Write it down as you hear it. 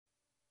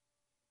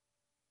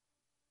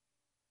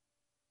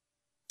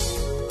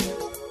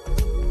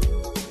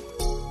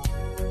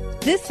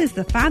This is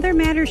the Father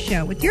Matters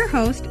Show with your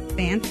host,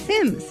 Vance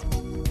Sims.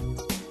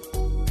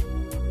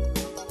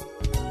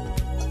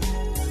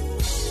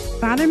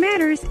 Father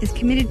Matters is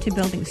committed to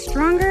building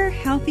stronger,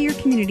 healthier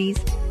communities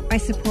by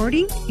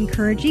supporting,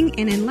 encouraging,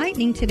 and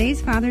enlightening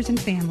today's fathers and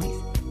families.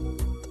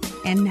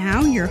 And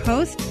now, your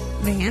host,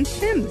 Vance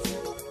Sims.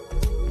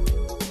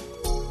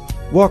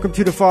 Welcome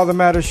to the Father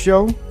Matters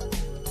Show.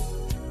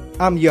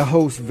 I'm your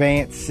host,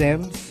 Vance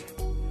Sims.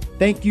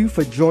 Thank you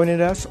for joining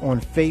us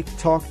on Faith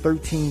Talk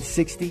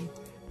 1360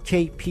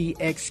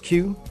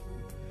 KPXQ.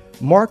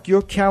 Mark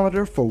your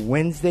calendar for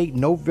Wednesday,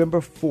 November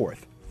 4th.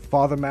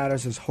 Father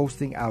Matters is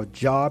hosting our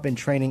Job and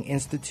Training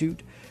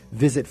Institute.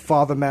 Visit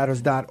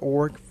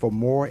fathermatters.org for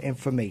more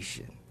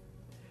information.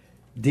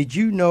 Did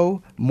you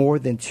know more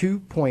than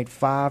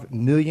 2.5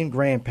 million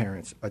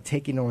grandparents are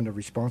taking on the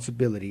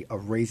responsibility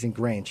of raising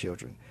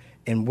grandchildren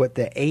in what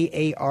the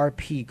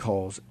AARP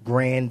calls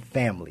grand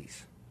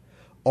families?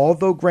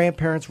 Although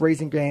grandparents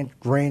raising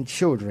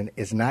grandchildren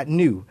is not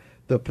new,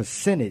 the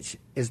percentage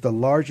is the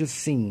largest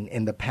seen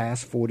in the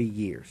past 40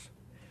 years.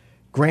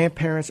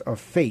 Grandparents are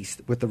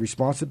faced with the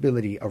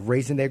responsibility of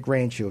raising their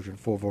grandchildren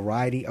for a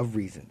variety of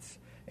reasons,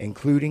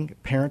 including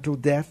parental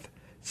death,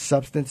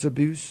 substance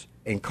abuse,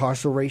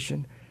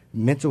 incarceration,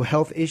 mental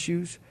health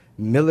issues,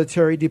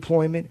 military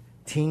deployment,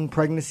 teen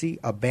pregnancy,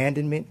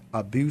 abandonment,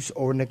 abuse,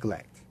 or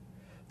neglect.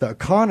 The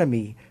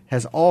economy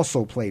has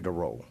also played a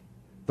role.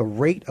 The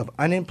rate of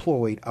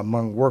unemployed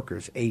among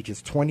workers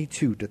ages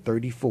 22 to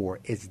 34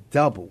 is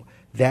double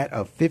that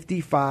of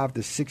 55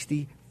 to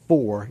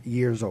 64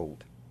 years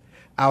old.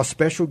 Our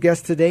special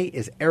guest today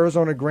is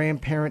Arizona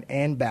Grandparent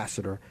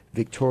Ambassador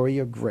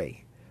Victoria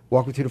Gray.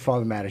 Welcome to the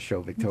Father Matters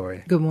Show,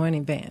 Victoria. Good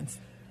morning, Vance.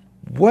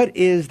 What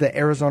is the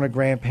Arizona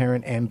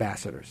Grandparent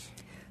Ambassadors?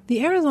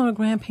 The Arizona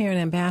Grandparent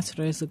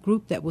Ambassador is a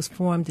group that was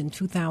formed in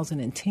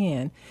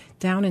 2010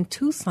 down in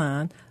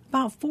Tucson.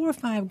 About 4 or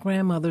 5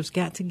 grandmothers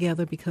got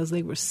together because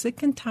they were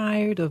sick and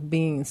tired of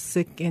being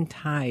sick and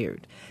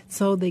tired.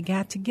 So they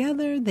got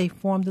together, they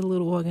formed a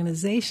little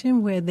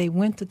organization where they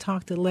went to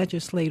talk to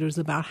legislators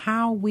about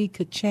how we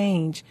could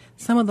change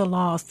some of the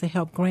laws to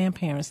help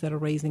grandparents that are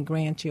raising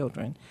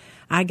grandchildren.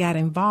 I got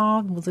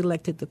involved, was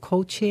elected the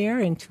co-chair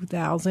in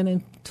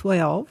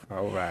 2012.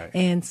 All right.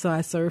 And so I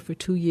served for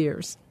 2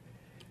 years.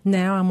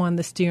 Now I'm on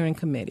the steering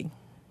committee.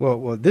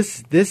 Well,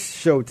 this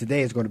show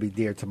today is going to be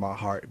dear to my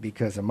heart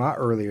because in my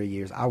earlier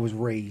years, I was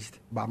raised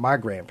by my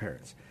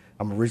grandparents.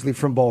 I'm originally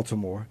from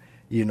Baltimore,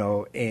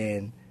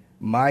 and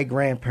my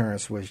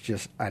grandparents was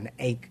just an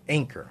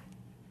anchor.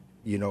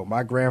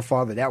 My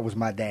grandfather, that was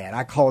my dad.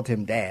 I called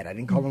him dad. I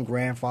didn't call him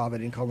grandfather. I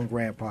didn't call him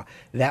grandpa.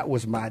 That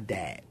was my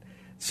dad.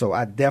 So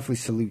I definitely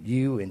salute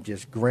you and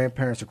just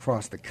grandparents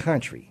across the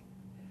country.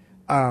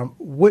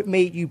 What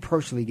made you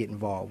personally get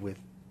involved with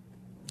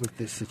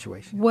this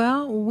situation?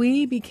 Well,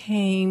 we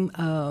became,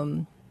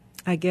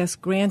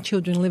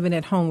 grandchildren living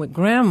at home with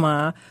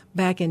grandma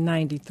back in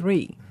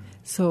 93.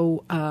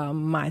 So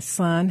my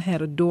son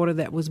had a daughter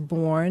that was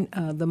born.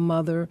 The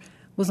mother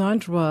was on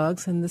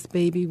drugs, and this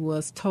baby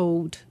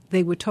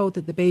they were told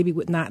that the baby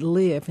would not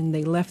live, and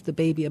they left the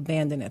baby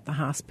abandoned at the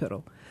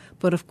hospital.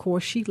 But, of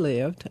course, she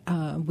lived.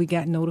 We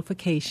got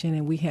notification,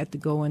 and we had to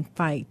go and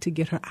fight to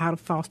get her out of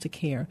foster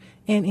care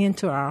and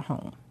into our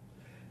home.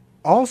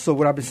 Also,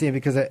 what I've been seeing,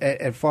 because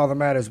at Father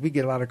Matters, we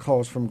get a lot of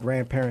calls from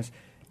grandparents.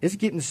 It's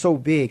getting so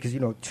big because,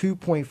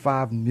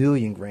 2.5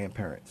 million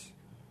grandparents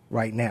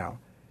right now.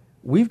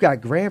 We've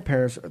got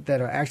grandparents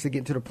that are actually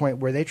getting to the point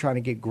where they're trying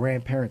to get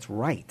grandparents'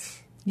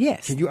 rights.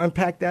 Yes. Can you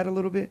unpack that a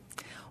little bit?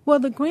 Well,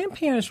 the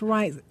grandparents'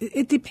 rights,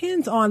 it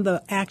depends on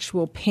the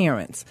actual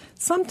parents.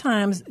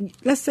 Sometimes,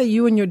 let's say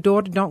you and your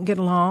daughter don't get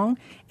along,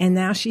 and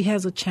now she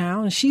has a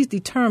child, and she's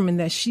determined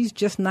that she's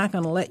just not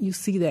going to let you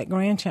see that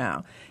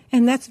grandchild.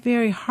 And that's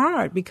very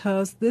hard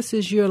because this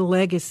is your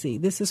legacy.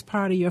 This is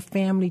part of your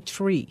family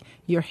tree,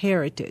 your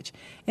heritage.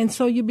 And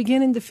so you're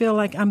beginning to feel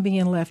like I'm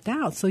being left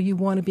out, so you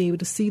want to be able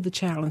to see the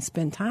child and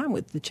spend time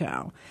with the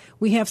child.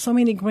 We have so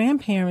many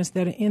grandparents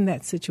that are in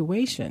that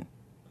situation.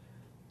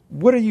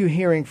 What are you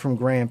hearing from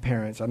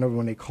grandparents? I know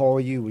when they call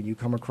you, when you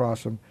come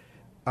across them,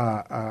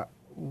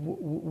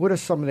 what are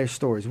some of their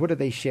stories? What are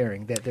they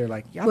sharing that they're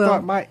like,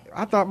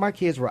 I thought my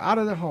kids were out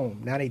of the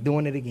home. Now they're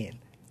doing it again.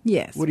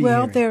 Yes. What are you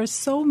hearing? There are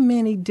so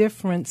many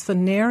different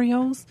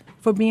scenarios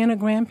for being a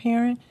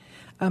grandparent.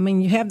 I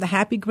mean, you have the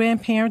happy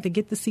grandparent that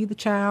get to see the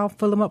child,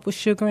 fill them up with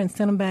sugar, and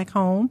send them back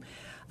home.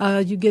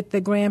 You get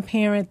the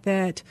grandparent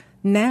that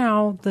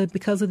now,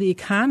 because of the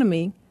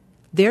economy,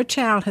 their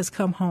child has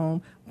come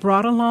home,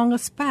 brought along a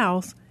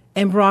spouse,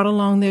 and brought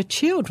along their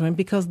children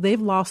because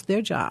they've lost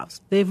their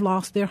jobs. They've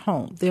lost their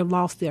home. They've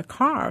lost their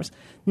cars.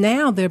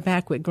 Now they're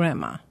back with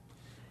grandma.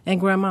 And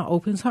grandma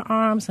opens her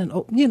arms and,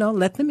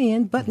 let them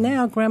in. But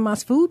now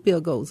grandma's food bill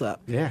goes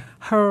up. Yeah.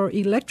 Her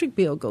electric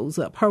bill goes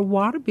up. Her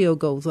water bill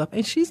goes up.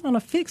 And she's on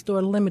a fixed or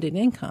a limited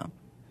income.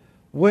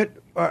 What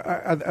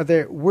are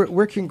there?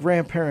 Where can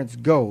grandparents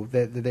go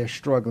that they're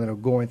struggling or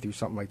going through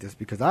something like this?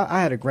 Because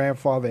I had a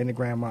grandfather and a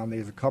grandmom.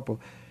 There's a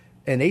couple,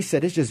 and they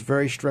said it's just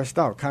very stressed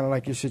out, kind of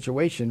like your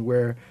situation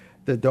where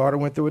The daughter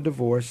went through a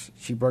divorce.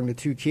 She brought the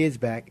 2 kids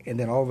back, and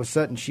then all of a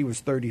sudden she was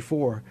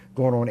 34,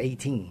 going on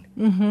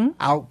 18,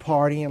 out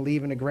partying,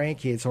 leaving the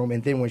grandkids home.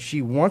 And then when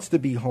she wants to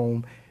be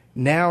home,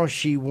 now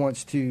she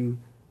wants to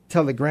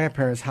tell the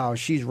grandparents how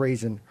she's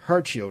raising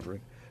her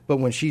children. But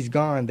when she's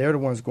gone, they're the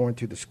ones going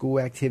to the school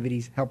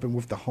activities, helping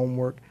with the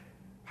homework.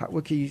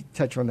 What can you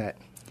touch on that?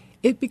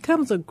 It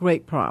becomes a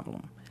great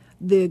problem.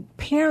 The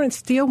parents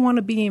still want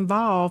to be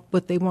involved,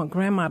 but they want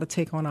grandma to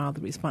take on all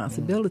the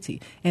responsibility.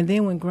 And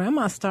then when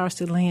grandma starts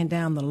to laying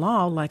down the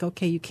law, like,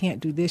 okay, you can't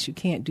do this, you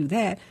can't do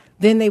that,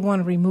 then they want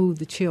to remove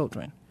the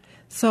children.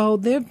 So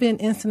there have been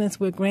incidents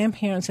where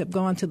grandparents have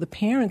gone to the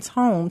parents'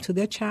 home, to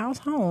their child's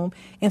home,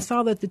 and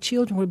saw that the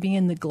children were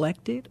being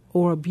neglected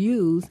or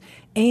abused,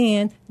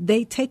 and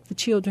they take the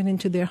children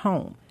into their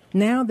home.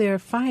 Now they're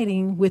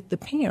fighting with the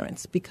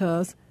parents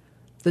because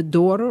the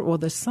daughter or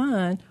the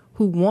son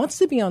who wants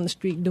to be on the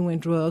street doing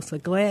drugs are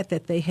glad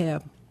that they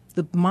have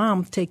the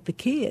mom take the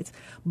kids.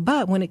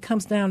 But when it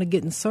comes down to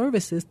getting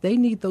services, they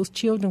need those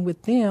children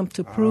with them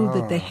to prove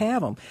that they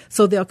have them.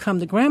 So they'll come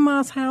to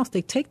grandma's house,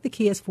 they take the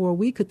kids for a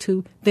week or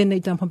 2, then they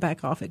dump them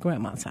back off at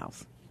grandma's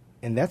house.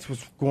 And that's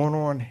what's going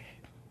on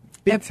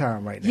big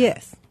time right now.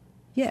 Yes,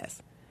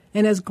 yes.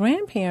 And as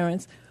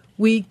grandparents,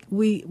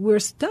 we're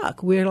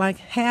stuck. We're like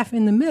half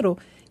in the middle.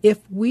 If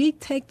we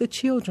take the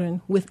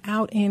children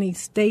without any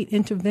state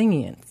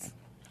interventions,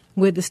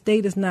 where the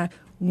state is not,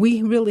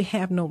 we really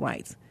have no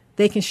rights.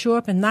 They can show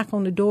up and knock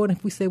on the door, and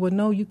if we say, well,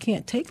 no, you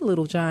can't take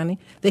little Johnny,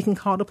 they can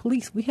call the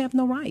police. We have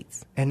no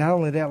rights. And not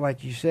only that,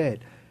 like you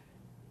said,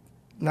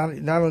 not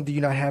only do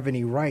you not have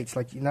any rights,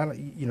 like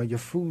your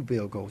food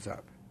bill goes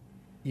up.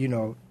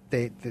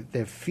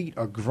 Their feet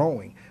are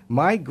growing.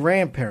 My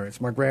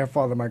grandparents, my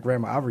grandfather, my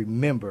grandma, I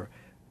remember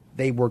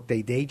they worked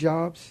their day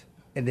jobs,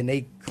 and then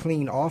they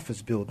clean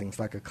office buildings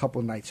like a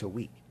couple nights a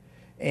week.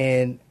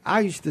 And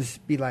I used to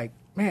be like,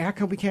 man, how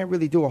come we can't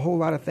really do a whole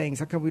lot of things?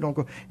 How come we don't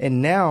go?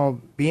 And now,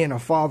 being a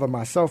father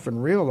myself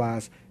and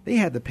realize they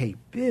had to pay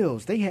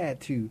bills. They had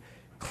to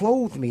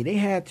clothe me. They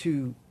had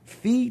to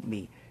feed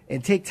me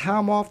and take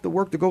time off to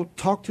work to go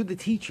talk to the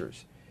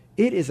teachers.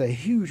 It is a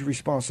huge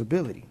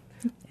responsibility.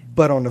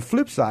 But on the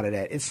flip side of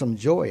that, it's some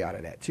joy out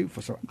of that, too.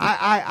 For some,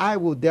 I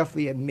will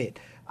definitely admit,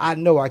 I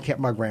know I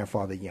kept my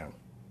grandfather young.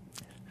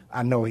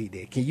 I know he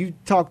did. Can you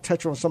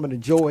touch on some of the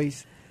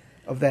joys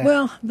of that?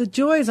 Well, the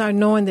joys are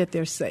knowing that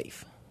they're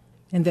safe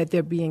and that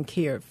they're being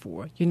cared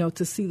for,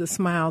 to see the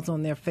smiles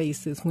on their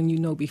faces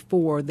when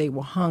before they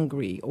were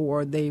hungry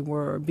or they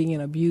were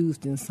being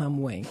abused in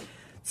some way.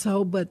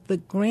 So, but the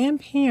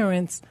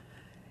grandparents,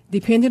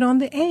 depending on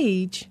the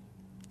age,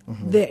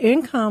 their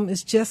income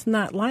is just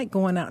not like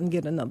going out and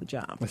get another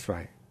job. That's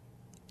right.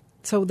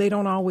 So they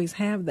don't always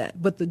have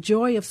that. But the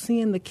joy of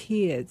seeing the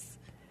kids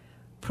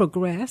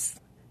progress,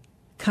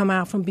 come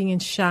out from being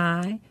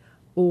shy,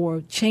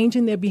 or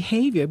changing their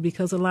behavior,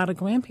 because a lot of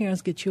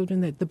grandparents get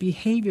children that the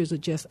behaviors are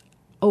just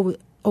over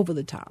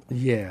the top.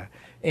 Yeah,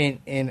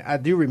 and I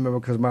do remember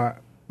because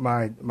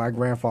my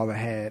grandfather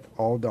had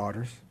all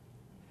daughters,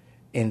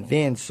 and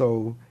then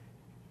so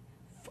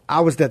I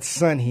was that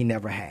son he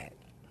never had,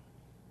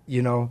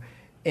 and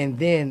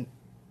then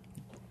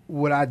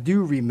what I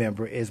do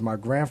remember is my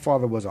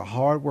grandfather was a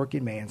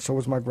hardworking man, so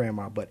was my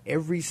grandma, but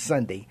every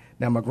Sunday,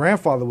 now my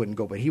grandfather wouldn't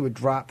go, but he would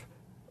drop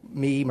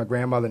me, my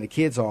grandmother, and the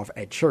kids off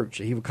at church.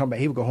 He would come back.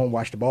 He would go home,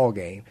 watch the ball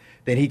game.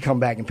 Then he'd come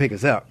back and pick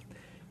us up.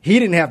 He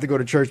didn't have to go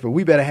to church, but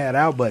we better had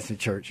our butts in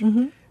church.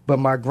 But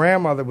my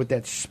grandmother, with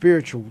that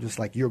spiritual, just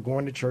like you're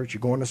going to church, you're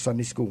going to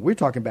Sunday school. We're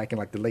talking back in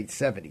like the late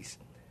 70s.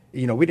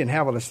 We didn't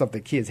have all the stuff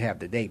that kids have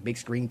today, big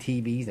screen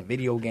TVs and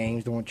video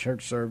games during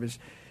church service.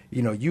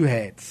 You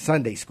had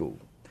Sunday school.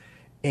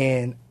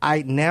 And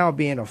I, now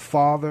being a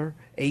father,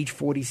 age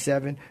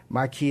 47,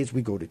 my kids,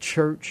 we go to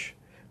church,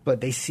 but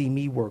they see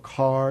me work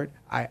hard.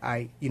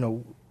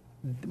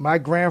 My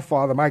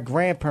grandfather, my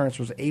grandparents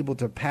was able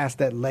to pass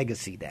that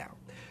legacy down.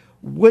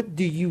 What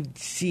do you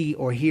see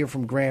or hear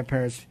from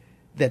grandparents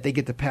that they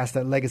get to pass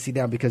that legacy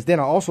down? Because then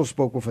I also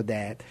spoke with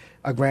a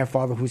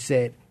grandfather who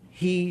said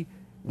he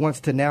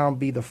wants to now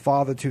be the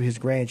father to his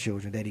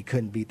grandchildren that he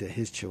couldn't be to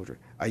his children.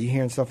 Are you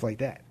hearing stuff like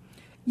that?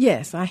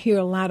 Yes, I hear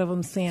a lot of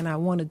them saying, I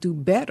want to do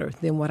better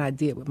than what I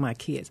did with my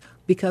kids.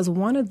 Because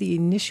one of the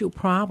initial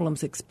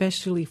problems,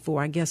 especially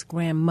for,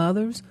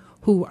 grandmothers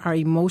who are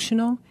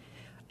emotional,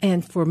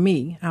 and for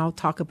me, I'll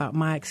talk about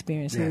my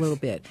experience a little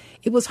bit.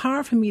 It was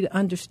hard for me to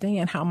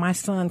understand how my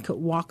son could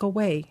walk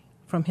away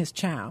from his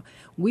child.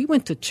 We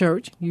went to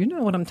church. You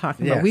know what I'm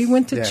talking about. We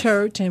went to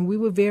church, and we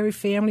were very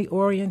family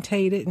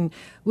orientated, and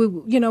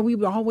we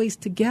were always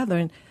together.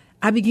 And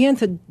I began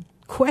to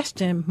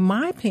question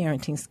my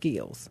parenting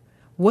skills.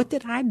 What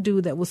did I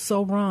do that was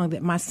so wrong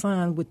that my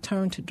son would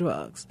turn to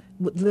drugs,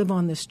 would live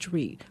on the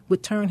street,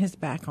 would turn his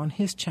back on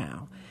his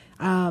child?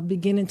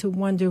 Beginning to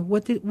wonder,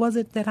 was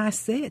it that I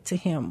said to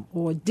him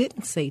or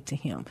didn't say to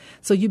him?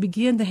 So you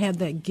begin to have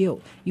that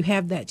guilt. You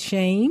have that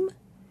shame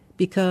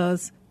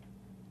because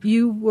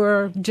you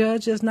were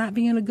judged as not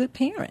being a good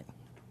parent.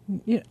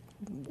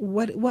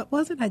 What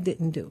was it I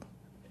didn't do?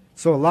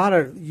 So a lot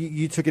of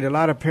you took it. A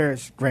lot of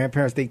parents,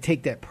 grandparents, they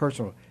take that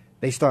personal.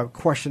 They start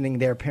questioning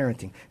their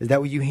parenting. Is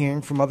that what you're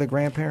hearing from other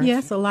grandparents?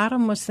 Yes, a lot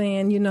of them are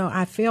saying,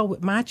 I failed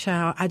with my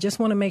child. I just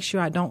want to make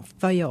sure I don't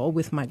fail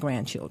with my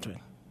grandchildren.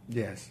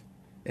 Yes,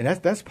 and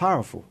that's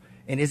powerful.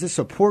 And is there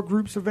support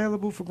groups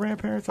available for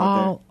grandparents out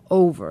there? All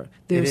over.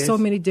 There's so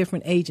many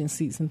different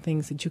agencies and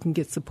things that you can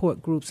get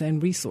support groups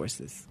and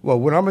resources. Well,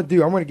 what I'm going to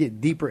do, I'm going to get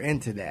deeper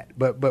into that.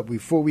 But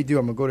before we do,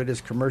 I'm going to go to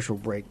this commercial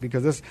break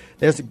because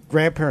there's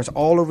grandparents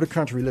all over the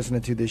country listening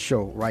to this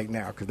show right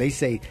now because they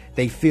say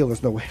they feel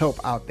there's no help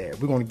out there.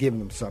 We're going to give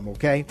them some,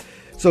 okay?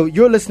 So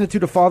you're listening to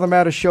the Father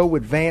Matters Show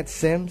with Vance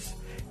Sims.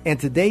 And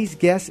today's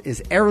guest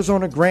is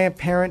Arizona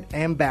Grandparent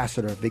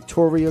Ambassador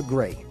Victoria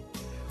Gray.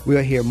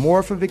 We'll hear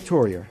more from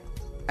Victoria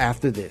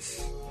after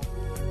this.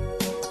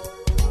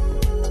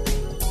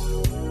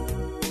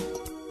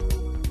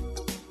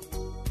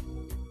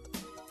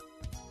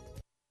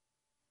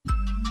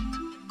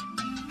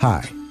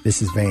 Hi,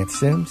 this is Vance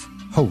Sims,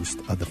 host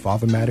of the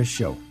Father Matters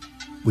Show.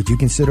 Would you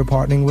consider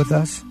partnering with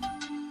us?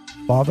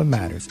 Father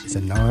Matters is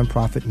a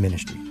nonprofit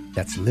ministry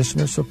that's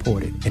listener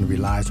supported and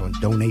relies on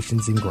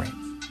donations and grants.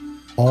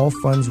 All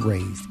funds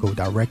raised go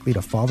directly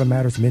to Father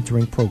Matters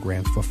mentoring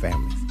programs for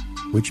families,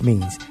 which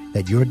means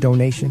that your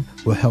donation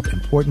will help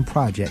important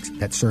projects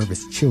that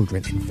service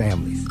children and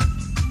families.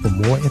 For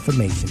more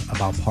information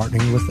about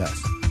partnering with us,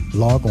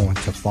 log on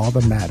to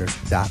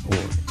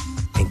fathermatters.org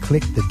and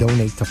click the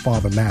Donate to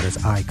Father Matters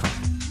icon.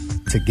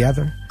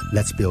 Together,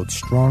 let's build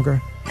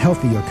stronger,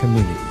 healthier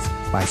communities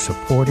by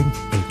supporting,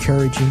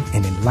 encouraging,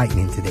 and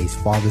enlightening today's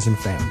fathers and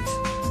families.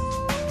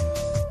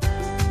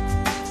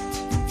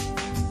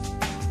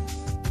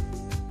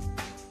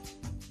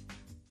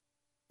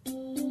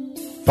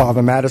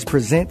 Father Matters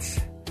presents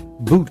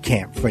Boot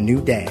Camp for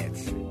New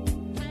Dads.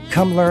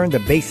 Come learn the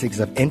basics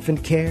of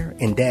infant care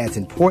and dad's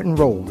important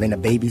role in a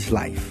baby's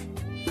life.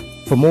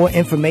 For more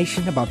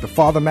information about the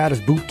Father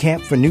Matters Boot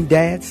Camp for New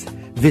Dads,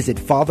 visit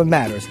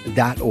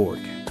fathermatters.org.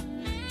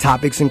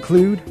 Topics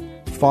include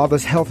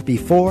father's health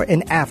before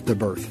and after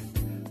birth,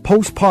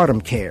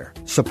 postpartum care,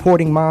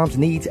 supporting mom's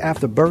needs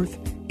after birth,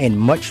 and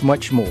much,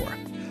 much more.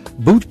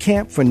 Boot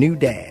Camp for New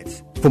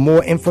Dads. For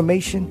more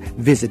information,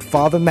 visit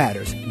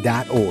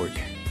fathermatters.org.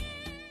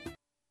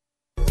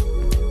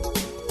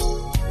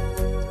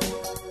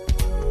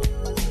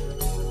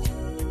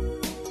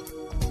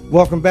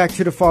 Welcome back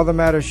to the Father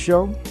Matters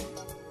Show.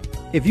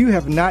 If you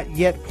have not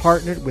yet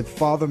partnered with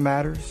Father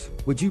Matters,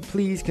 would you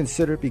please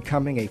consider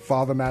becoming a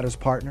Father Matters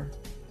partner?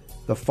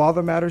 The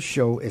Father Matters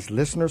Show is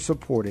listener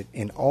supported,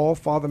 and all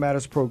Father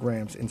Matters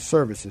programs and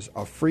services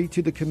are free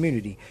to the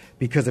community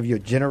because of your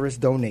generous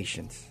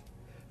donations.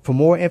 For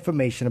more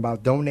information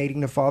about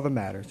donating to Father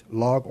Matters,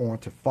 log on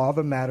to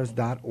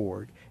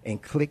fathermatters.org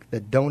and click the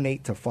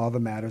Donate to Father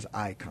Matters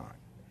icon.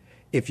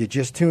 If you're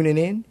just tuning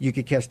in, you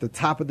can catch the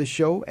top of the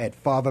show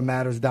at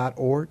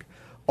fathermatters.org.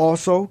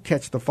 Also,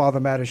 catch the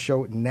Father Matters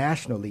Show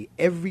nationally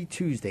every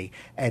Tuesday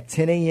at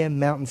 10 a.m.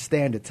 Mountain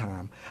Standard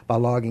Time by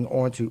logging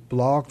on to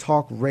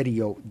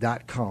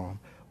blogtalkradio.com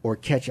or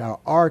catch our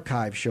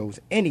archive shows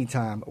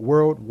anytime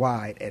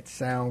worldwide at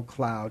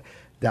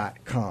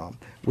soundcloud.com.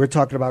 We're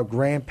talking about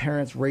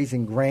grandparents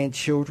raising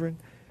grandchildren.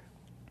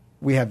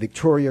 We have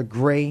Victoria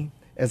Gray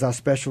as our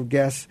special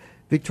guest.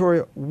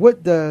 Victoria,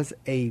 what does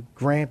a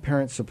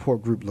grandparent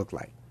support group look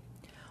like?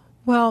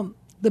 Well,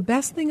 the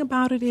best thing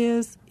about it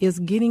is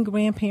getting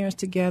grandparents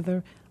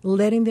together,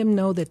 letting them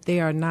know that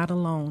they are not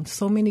alone.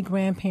 So many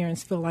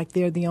grandparents feel like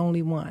they're the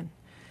only one.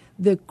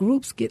 The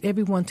groups get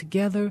everyone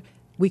together.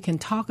 We can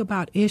talk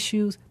about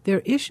issues. There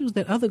are issues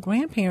that other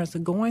grandparents are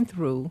going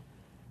through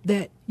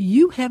that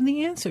you have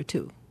the answer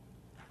to.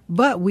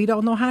 But we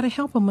don't know how to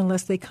help them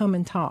unless they come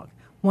and talk.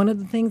 One of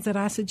the things that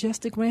I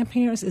suggest to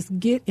grandparents is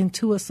get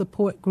into a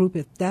support group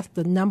if that's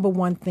the number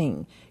one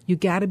thing. You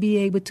got to be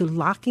able to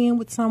lock in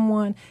with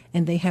someone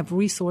and they have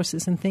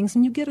resources and things,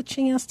 and you get a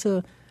chance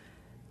to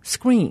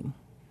scream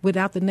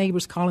without the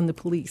neighbors calling the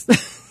police.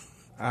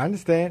 I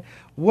understand.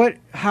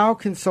 How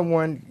can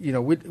someone,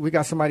 we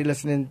got somebody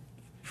listening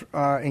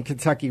in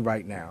Kentucky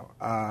right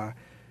now,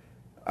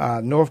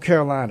 North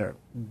Carolina,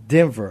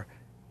 Denver.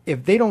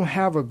 If they don't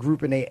have a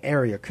group in their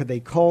area, could they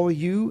call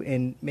you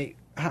and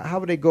how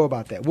would they go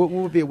about that? What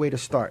would be a way to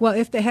start? Well,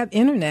 if they have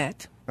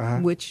internet,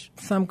 which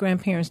some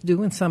grandparents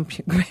do and some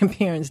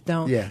grandparents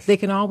don't, yes, they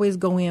can always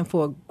go in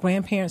for a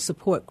grandparent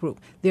support group.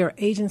 There are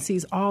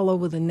agencies all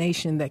over the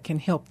nation that can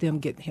help them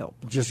get help.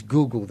 Just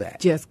Google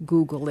that. Just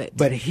Google it.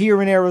 But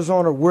here in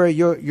Arizona, where are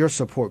your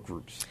support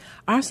groups?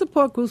 Our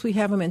support groups, we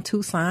have them in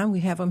Tucson. We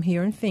have them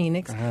here in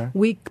Phoenix.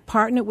 We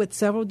partner with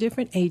several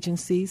different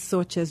agencies,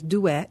 such as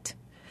Duet.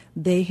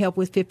 They help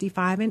with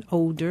 55 and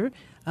older,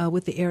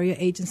 with the Area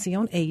Agency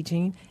on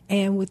Aging,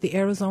 and with the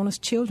Arizona's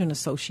Children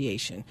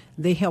Association.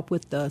 They help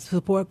with the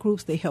support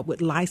groups. They help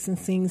with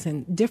licensings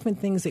and different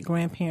things that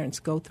grandparents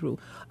go through.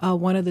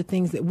 One of the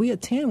things that we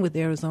attend with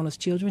Arizona's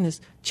Children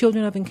is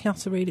children of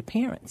incarcerated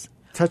parents.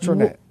 Touch on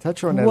that.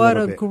 What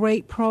a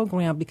great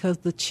program, because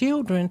the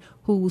children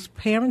whose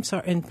parents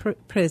are in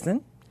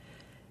prison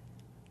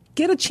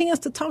get a chance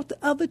to talk to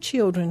other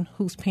children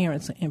whose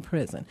parents are in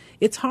prison.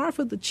 It's hard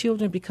for the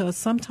children because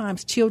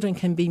sometimes children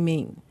can be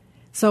mean.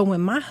 So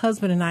when my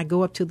husband and I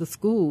go up to the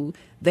school,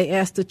 they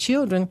ask the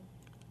children,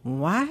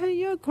 why are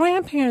your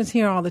grandparents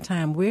here all the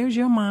time? Where's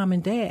your mom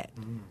and dad?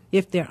 Mm-hmm.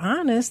 If they're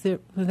honest,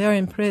 they're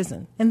in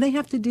prison, and they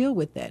have to deal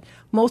with that.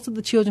 Most of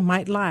the children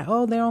might lie.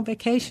 Oh, they're on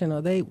vacation,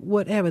 or they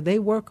whatever. They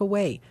work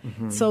away.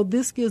 Mm-hmm. So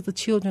this gives the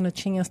children a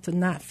chance to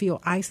not feel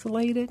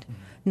isolated,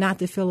 not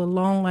to feel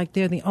alone like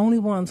they're the only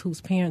ones whose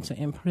parents are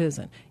in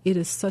prison. It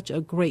is such a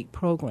great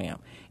program.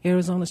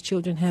 Arizona's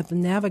children have the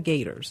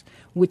navigators,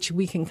 which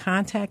we can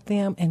contact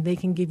them, and they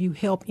can give you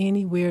help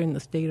anywhere in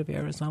the state of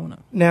Arizona.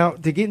 Now,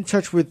 to get in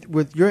touch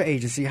with your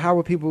agency, how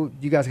will people,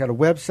 you guys got a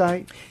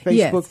website,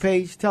 Facebook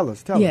page? Tell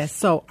us. Yes,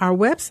 so our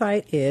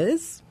website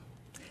is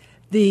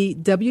the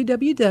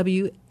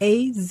www.azga,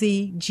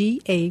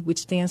 which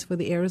stands for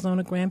the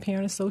Arizona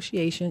Grandparent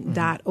Association,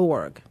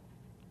 .org.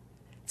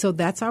 So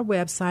that's our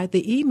website.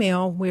 The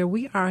email where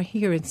we are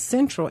here in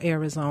Central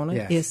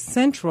Arizona is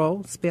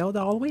central, spelled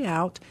all the way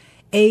out,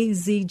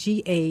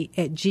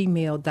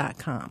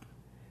 azga@gmail.com.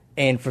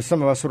 And for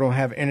some of us who don't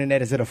have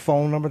internet, is it a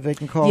phone number they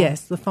can call?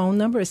 Yes, the phone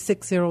number is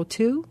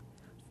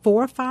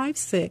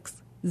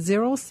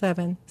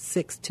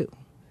 602-456-0762.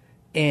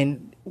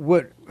 And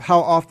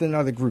how often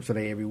are the groups? Are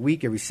they every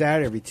week, every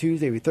Saturday, every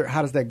Tuesday, every Thursday?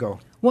 How does that go?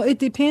 Well, it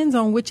depends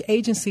on which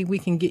agency we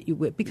can get you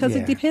with, because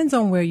it depends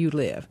on where you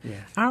live.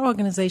 Yes. Our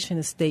organization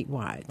is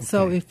statewide. Okay.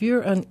 So if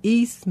you're on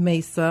East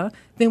Mesa,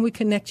 then we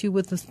connect you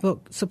with the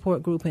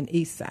support group in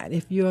East Side.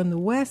 If you're on the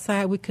West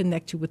Side, we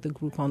connect you with the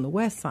group on the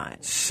West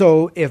Side.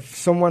 So if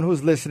someone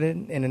who's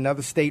listening in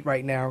another state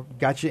right now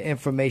got your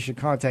information,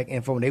 contact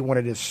info, and they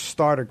wanted to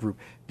start a group,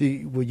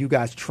 will you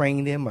guys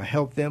train them or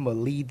help them or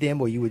lead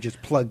them, or you would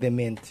just plug them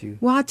into?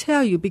 Well, I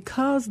tell you,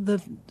 because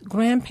the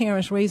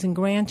grandparents raising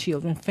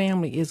grandchildren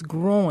family is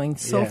growing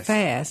so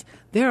fast,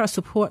 there are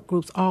support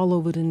groups all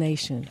over the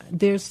nation.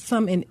 There's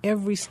some in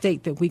every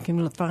state that we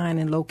can find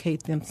and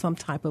locate them some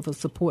type of a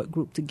support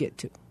group to get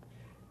to.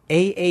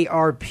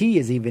 AARP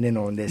is even in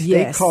on this.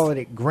 Yes. They call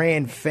it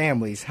Grand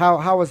Families.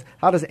 How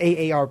does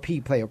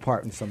AARP play a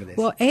part in some of this?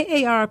 Well,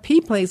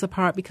 AARP plays a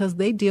part because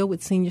they deal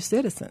with senior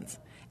citizens.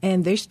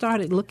 And they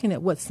started looking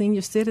at what senior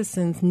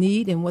citizens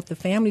need and what the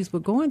families were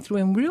going through,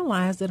 and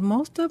realized that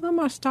most of them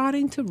are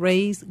starting to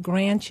raise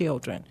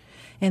grandchildren.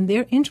 And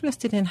they're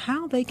interested in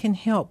how they can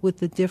help with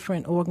the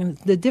different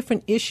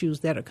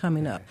issues that are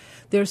coming up.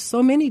 There's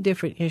so many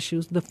different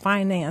issues, the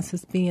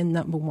finances being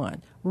number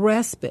one.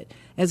 Respite.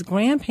 As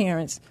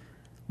grandparents,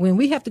 when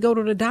we have to go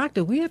to the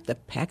doctor, we have to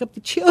pack up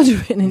the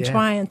children and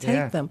try and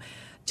take them.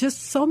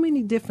 Just so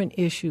many different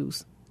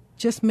issues.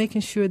 Just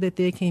making sure that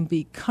they can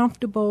be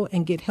comfortable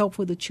and get help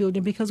for the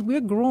children, because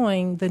we're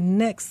growing the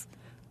next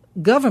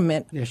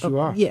government. Yes, you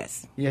are.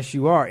 Yes,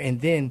 you are. And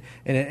then,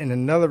 and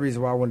another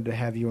reason why I wanted to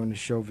have you on the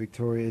show,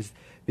 Victoria, is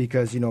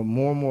because,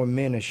 more and more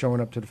men are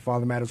showing up to the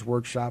Father Matters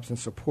workshops and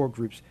support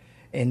groups,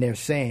 and they're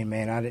saying,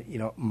 man,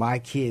 my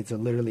kids are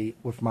literally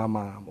with my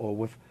mom or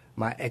with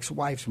my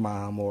ex-wife's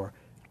mom, or,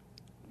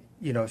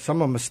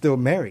 some of them are still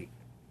married.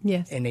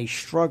 Yes. And they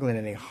struggling,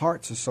 and their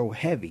hearts are so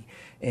heavy.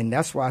 And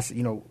that's why I said,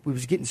 we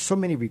was getting so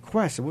many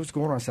requests. And what's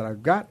going on? I said,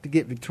 I've got to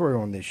get Victoria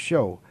on this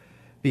show,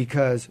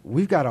 because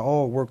we've got to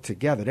all work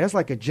together. There's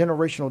like a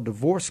generational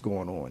divorce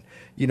going on.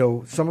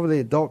 Some of the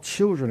adult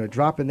children are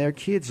dropping their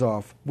kids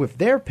off with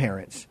their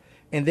parents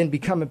and then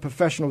becoming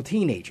professional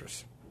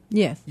teenagers.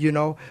 Yes.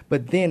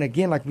 But then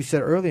again, like we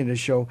said earlier in the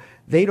show,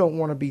 they don't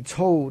want to be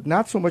told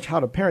not so much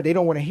how to parent. They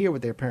don't want to hear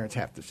what their parents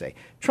have to say,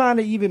 trying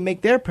to even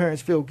make their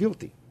parents feel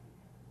guilty.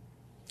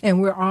 And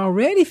we're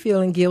already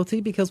feeling guilty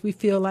because we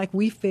feel like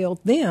we failed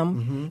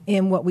them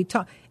in what we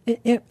taught.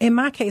 In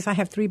my case, I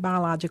have 3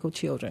 biological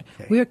children.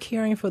 Okay. We're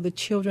caring for the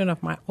children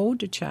of my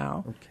older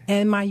child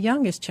and my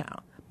youngest child.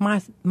 My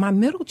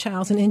middle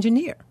child's an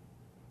engineer.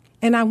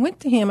 And I went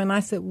to him and I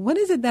said, what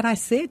is it that I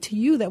said to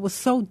you that was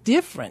so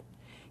different?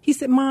 He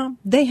said, Mom,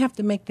 they have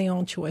to make their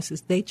own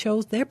choices. They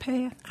chose their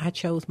path. I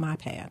chose my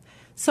path.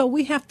 So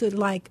we have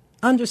to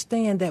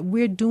understand that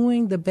we're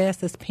doing the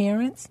best as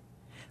parents.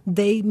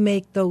 They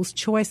make those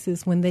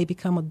choices when they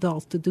become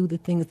adults to do the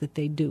things that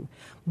they do.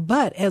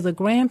 But as a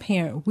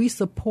grandparent, we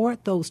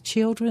support those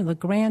children, the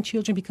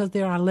grandchildren, because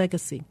they're our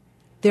legacy.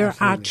 They're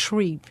our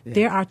tree. Yeah.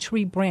 They're our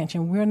tree branch,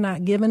 and we're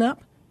not giving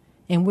up,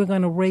 and we're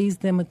going to raise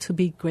them to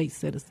be great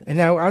citizens. And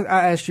now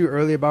I asked you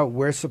earlier about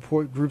where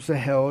support groups are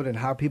held and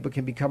how people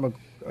can become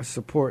a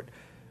support,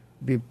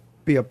 be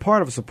a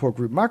part of a support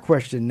group. My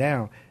question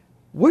now,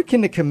 what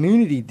can the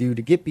community do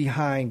to get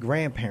behind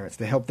grandparents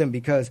to help them?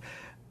 Because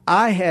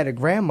I had a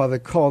grandmother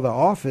call the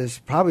office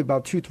probably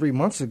about 2-3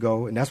 months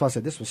ago, and that's why I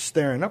said this was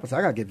stirring up. I said,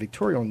 I got to get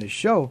Victoria on this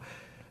show.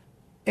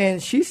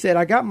 And she said,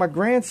 I got my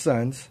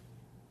grandsons,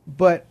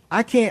 but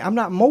I'm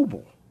not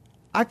mobile.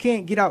 I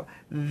can't get out.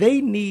 They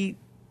need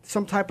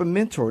some type of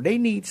mentor. They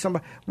need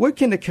somebody. What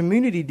can the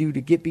community do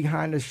to get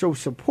behind and show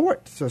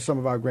support to some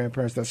of our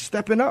grandparents that's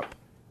stepping up?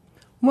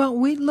 Well,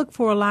 we look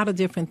for a lot of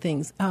different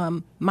things.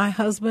 My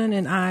husband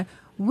and I,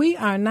 we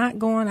are not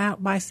going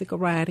out bicycle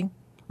riding.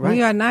 Right.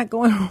 We are not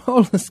going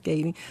roller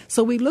skating.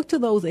 So we look to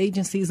those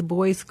agencies,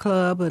 Boys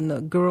Club and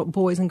the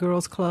Boys and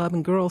Girls Club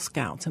and Girl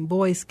Scouts and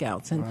Boy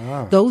Scouts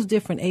and those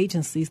different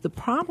agencies. The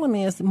problem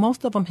is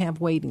most of them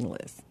have waiting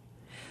lists.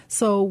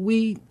 So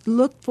we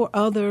look for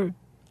other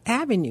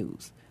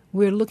avenues.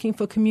 We're looking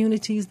for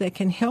communities that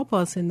can help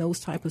us in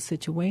those type of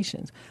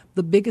situations.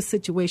 The biggest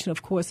situation,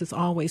 of course, is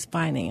always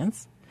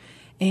finance.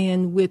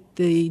 And with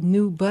the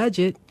new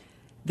budget,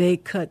 they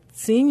cut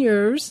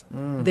seniors,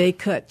 they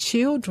cut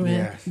children.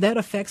 Yes. That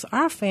affects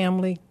our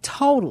family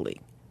totally.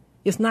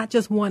 It's not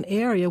just one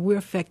area. We're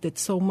affected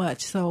so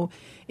much. So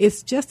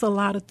it's just a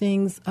lot of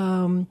things.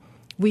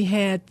 We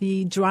had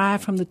the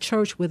drive from the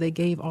church where they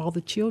gave all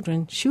the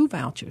children shoe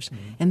vouchers,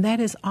 and that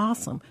is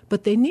awesome.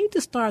 But they need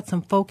to start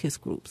some focus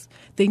groups.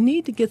 They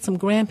need to get some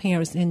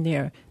grandparents in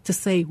there to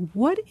say,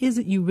 what is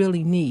it you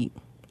really need?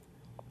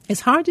 It's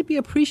hard to be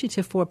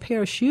appreciative for a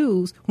pair of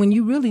shoes when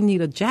you really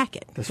need a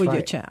jacket for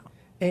your child.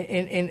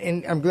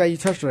 And I'm glad you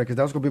touched on that because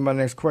that was going to be my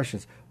next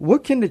questions.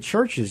 What can the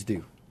churches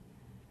do?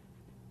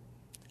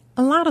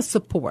 A lot of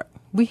support.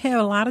 We have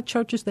a lot of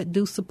churches that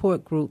do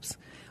support groups.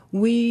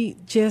 We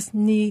just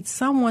need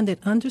someone that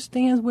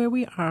understands where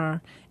we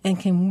are and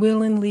can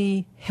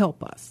willingly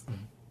help us.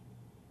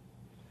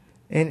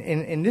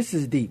 And this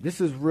is deep. This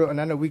is real. And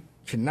I know we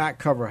cannot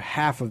cover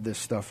half of this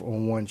stuff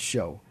on one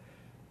show.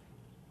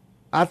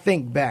 I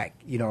think back,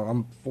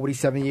 I'm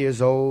 47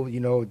 years old,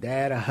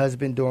 dad, a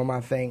husband, doing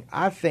my thing.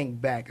 I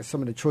think back at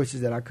some of the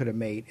choices that I could have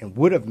made and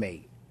would have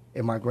made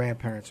if my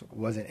grandparents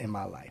wasn't in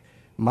my life.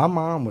 My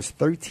mom was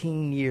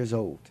 13 years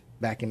old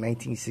back in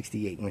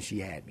 1968 when she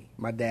had me.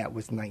 My dad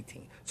was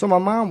 19. So my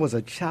mom was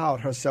a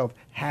child herself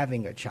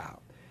having a child.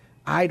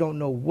 I don't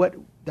know what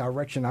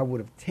direction I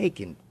would have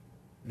taken,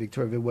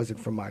 Victoria, if it wasn't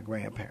for my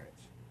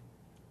grandparents.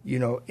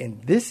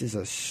 And this is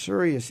a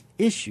serious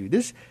issue.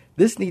 This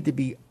needs to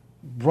be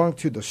brung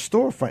to the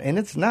storefront, and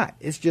it's not.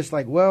 It's just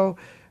like, well,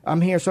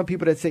 I'm hearing some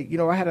people that say,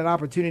 I had an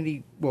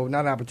opportunity, well,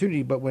 not an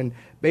opportunity, but when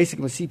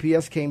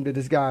CPS came to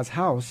this guy's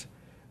house,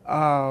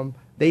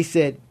 they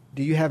said,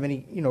 do you have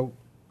any,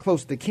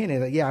 close to kin?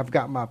 And yeah, I've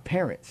got my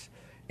parents.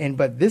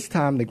 But this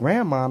time the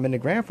grandmom and the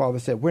grandfather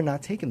said, we're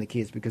not taking the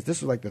kids because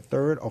this was like the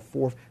third or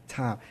fourth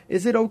time.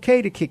 Is it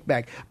okay to kick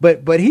back?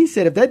 But he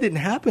said if that didn't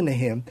happen to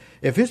him,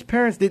 if his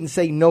parents didn't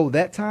say no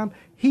that time,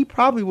 he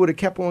probably would have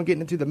kept on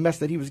getting into the mess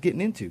that he was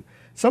getting into.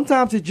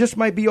 Sometimes it just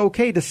might be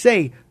okay to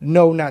say,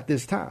 no, not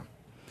this time.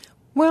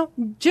 Well,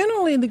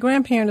 generally, the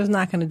grandparent is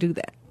not going to do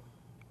that.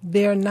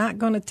 They're not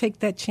going to take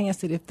that chance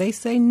that if they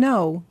say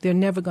no, they're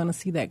never going to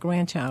see that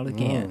grandchild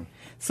again.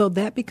 So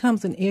that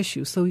becomes an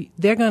issue. So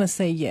they're going to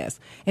say yes.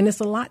 And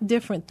it's a lot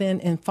different than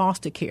in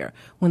foster care.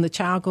 When the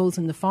child goes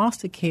into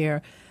foster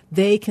care,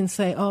 they can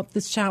say, oh,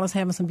 this child is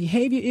having some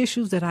behavior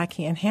issues that I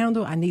can't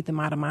handle. I need them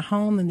out of my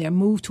home. And they're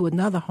moved to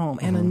another home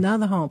and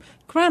another home.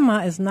 Grandma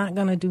is not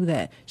going to do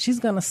that.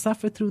 She's going to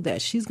suffer through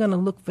that. She's going to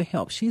look for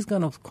help. She's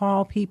going to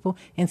call people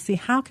and see,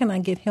 how can I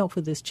get help for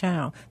this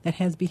child that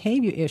has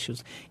behavior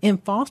issues? In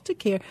foster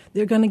care,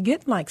 they're going to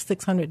get like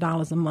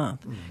 $600 a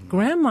month.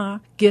 Grandma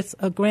gets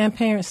a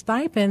grandparent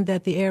stipend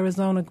that the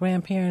Arizona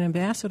Grandparent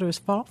Ambassadors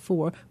fought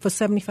for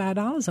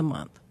 $75 a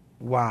month.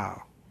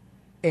 Wow.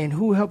 And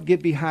who helped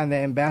get behind the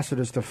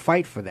ambassadors to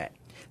fight for that?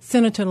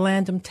 Senator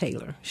Landon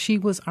Taylor. She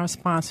was our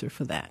sponsor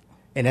for that.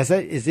 And is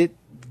it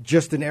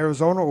just in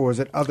Arizona, or is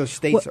it other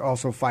states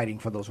also fighting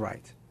for those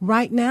rights?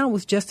 Right now,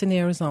 it's just in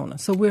Arizona.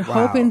 So we're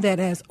hoping that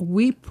as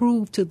we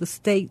prove to the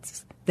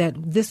states that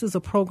this is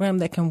a program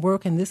that can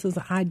work and this is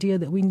an idea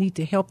that we need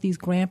to help these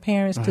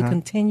grandparents to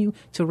continue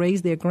to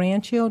raise their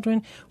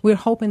grandchildren, we're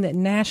hoping that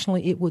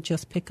nationally it will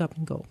just pick up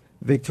and go.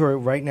 Victoria,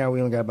 right now we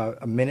only got about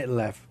a minute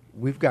left.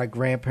 We've got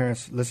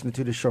grandparents listening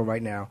to the show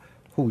right now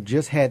who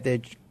just had their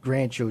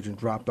grandchildren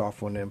dropped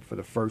off on them for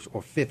the first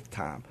or fifth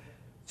time.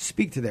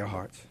 Speak to their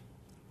hearts.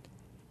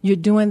 You're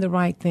doing the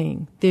right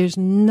thing. There's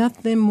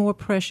nothing more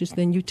precious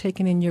than you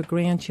taking in your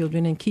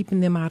grandchildren and keeping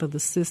them out of the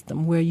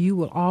system where you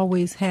will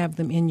always have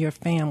them in your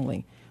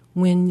family.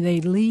 When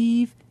they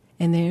leave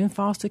and they're in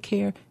foster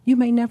care, you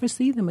may never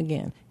see them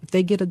again. If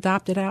they get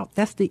adopted out,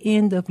 that's the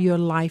end of your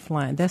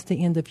lifeline. That's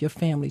the end of your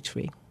family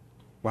tree.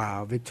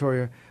 Wow,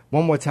 Victoria,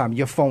 one more time,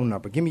 your phone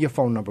number. Give me your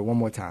phone number one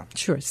more time.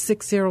 Sure,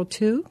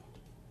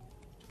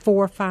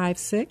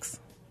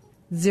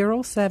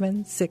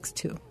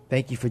 602-456-0762.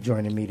 Thank you for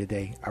joining me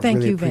today. I Thank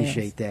really you,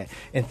 appreciate Vance. that.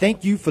 And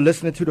thank you for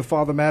listening to the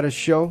Father Matters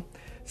Show.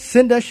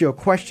 Send us your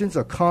questions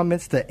or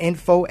comments to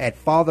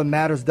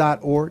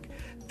info@fathermatters.org.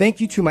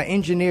 Thank you to my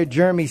engineer,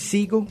 Jeremy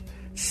Siegel.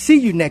 See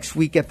you next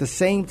week at the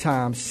same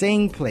time,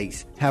 same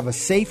place. Have a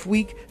safe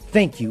week.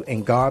 Thank you,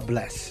 and God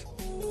bless.